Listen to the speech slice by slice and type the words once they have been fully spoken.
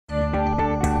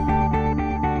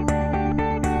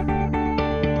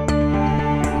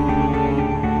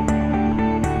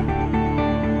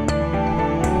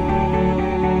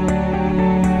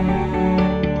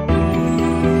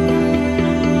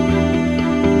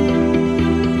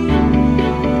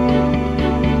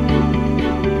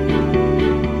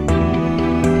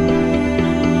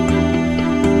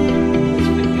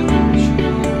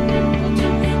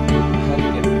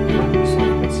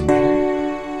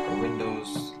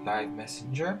Live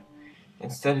Messenger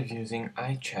instead of using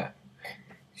iChat.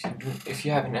 If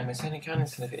you have an MSN account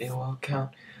instead of an AOL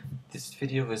account, this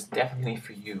video is definitely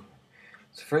for you.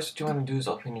 So first what you want to do is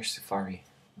open your Safari.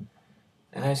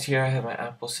 And as here I have my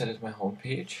Apple set as my home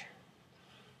page.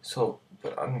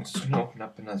 But I'm just going to open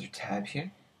up another tab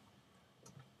here.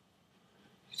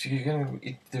 So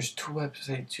there's two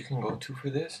websites you can go to for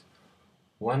this.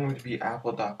 One would be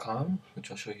apple.com,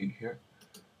 which I'll show you here.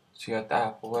 So you got the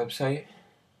Apple website.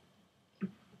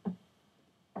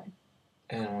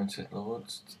 And once it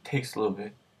loads, it takes a little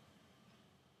bit.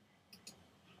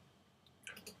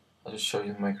 I'll just show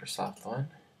you the Microsoft one.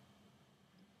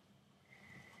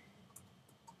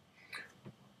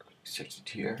 Search it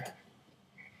here.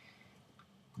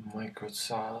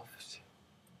 Microsoft.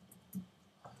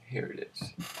 Here it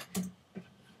is.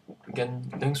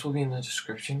 Again, links will be in the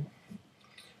description.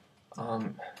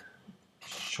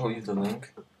 Show you the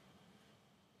link.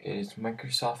 It is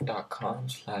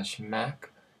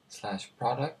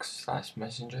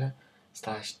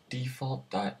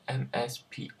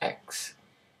microsoft.com/mac/product/messenger/default.mspx,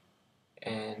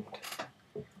 and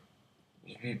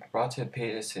you'll be brought to a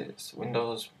page that says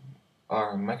Windows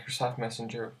or Microsoft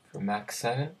Messenger for Mac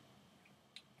 7.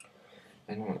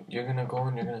 And you're gonna go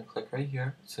and you're gonna click right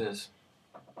here. It says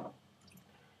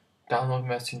download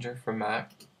Messenger for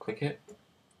Mac. Click it,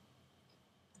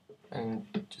 and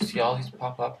you see all these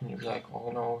pop up, and you'll be like,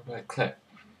 oh no, like click.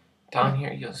 Down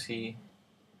here you'll see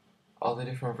all the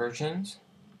different versions.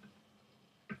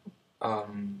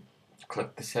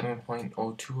 Click the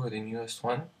 7.02 or the newest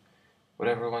one,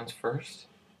 whatever one's first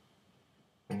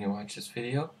when you watch this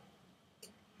video.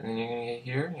 And then you're gonna get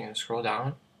here, you're gonna scroll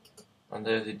down.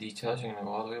 Under the details, you're gonna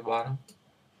go all the way to the bottom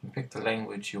and pick the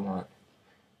language you want.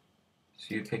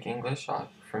 So you pick English,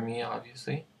 for me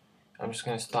obviously. I'm just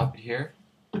gonna stop it here.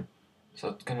 So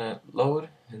it's gonna load,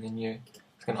 and then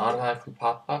it's gonna automatically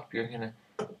pop up. You're gonna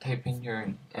type in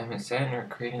your MSN or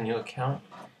create a new account,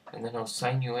 and then it'll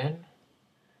sign you in.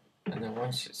 And then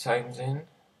once it signs in,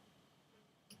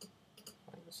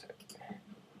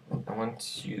 and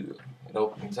once it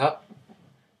opens up,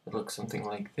 it looks something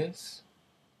like this.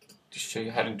 To show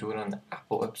you how to do it on the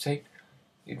Apple website,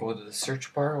 you go to the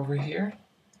search bar over here.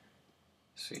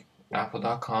 See,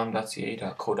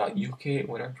 apple.com.ca.co.uk,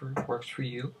 whatever works for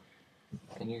you.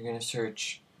 And you're going to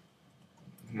search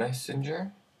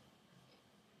Messenger.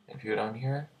 If you go down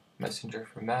here, Messenger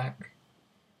for Mac.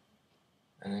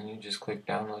 And then you just click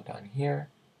download down here.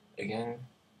 Again,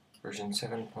 version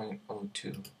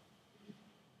 7.02.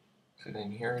 So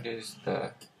then here it is,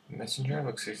 the Messenger. It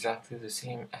looks exactly the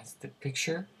same as the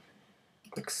picture.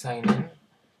 Click sign in.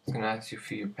 It's going to ask you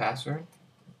for your password.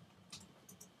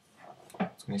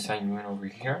 It's going to sign you in over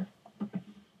here,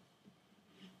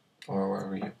 or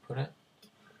wherever you put it.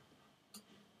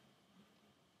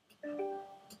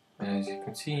 And as you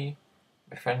can see,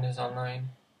 my friend is online.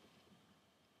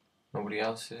 Nobody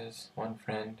else is. One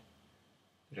friend.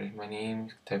 There's my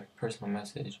name. Type a personal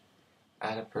message.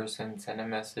 Add a person. Send a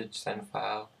message. Send a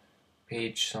file.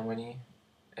 Page somebody.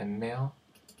 And mail.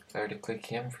 If I were to click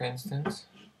him, for instance,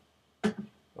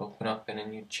 open up in a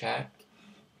new chat.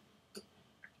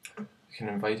 You can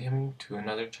invite him to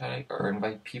another chat, or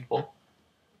invite people.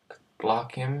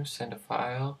 Block him, send a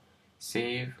file,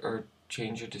 save or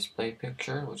change your display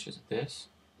picture, which is this.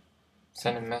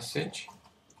 Send a message,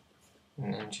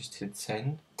 and then just hit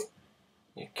send.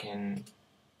 You can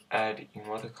add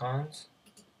emoticons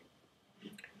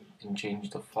and change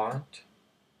the font.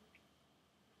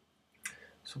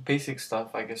 So basic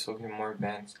stuff. I guess will be more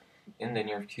advanced in the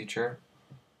near future.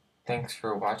 Thanks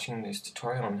for watching this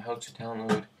tutorial on how to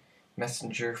download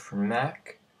Messenger for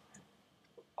Mac.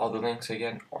 All the links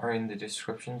again are in the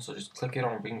description, so just click it,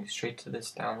 it'll bring you straight to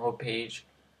this download page,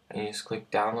 and you just click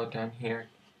download down here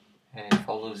and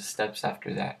follow the steps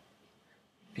after that.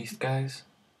 Peace guys,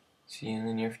 see you in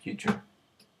the near future.